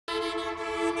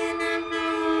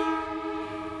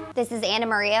This is Anna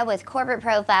Maria with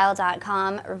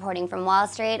CorporateProfile.com reporting from Wall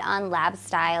Street on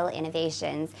LabStyle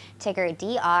Innovations, ticker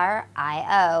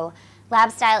DRIO.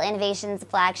 LabStyle Innovations'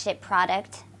 flagship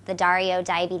product, the Dario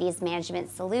Diabetes Management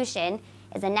Solution,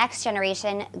 is a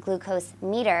next-generation glucose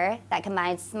meter that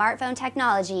combines smartphone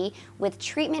technology with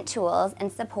treatment tools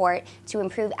and support to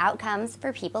improve outcomes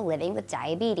for people living with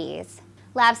diabetes.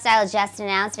 LabStyle just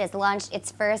announced it has launched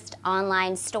its first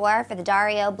online store for the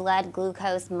Dario blood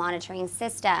glucose monitoring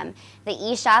system. The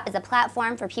eShop is a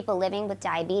platform for people living with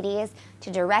diabetes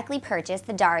to directly purchase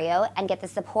the Dario and get the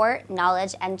support,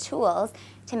 knowledge, and tools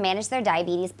to manage their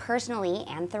diabetes personally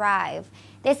and thrive.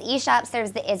 This eShop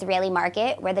serves the Israeli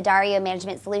market, where the Dario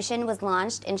Management Solution was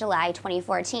launched in July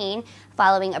 2014,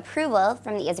 following approval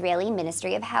from the Israeli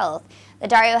Ministry of Health. The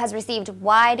Dario has received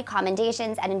wide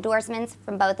commendations and endorsements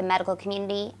from both the medical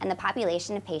community and the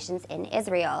population of patients in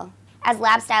Israel. As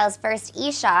LabStyle's first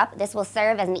eShop, this will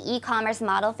serve as an e-commerce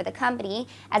model for the company,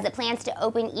 as it plans to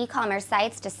open e-commerce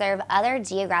sites to serve other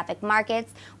geographic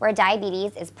markets where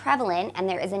diabetes is prevalent and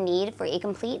there is a need for a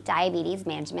complete diabetes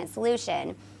management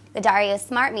solution. The Dario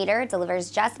Smart meter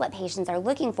delivers just what patients are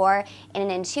looking for in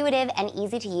an intuitive and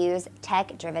easy-to-use,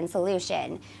 tech-driven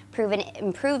solution. Proven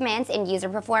improvements in user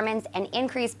performance and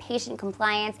increased patient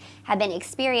compliance have been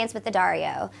experienced with the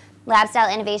Dario.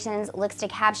 LabStyle Innovations looks to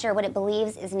capture what it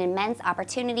believes is an immense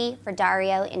opportunity for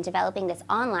Dario in developing this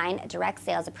online direct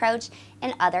sales approach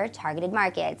in other targeted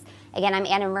markets. Again, I'm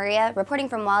Anna Maria, reporting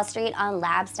from Wall Street on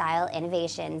LabStyle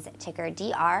Innovations, ticker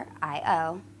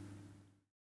DRIO.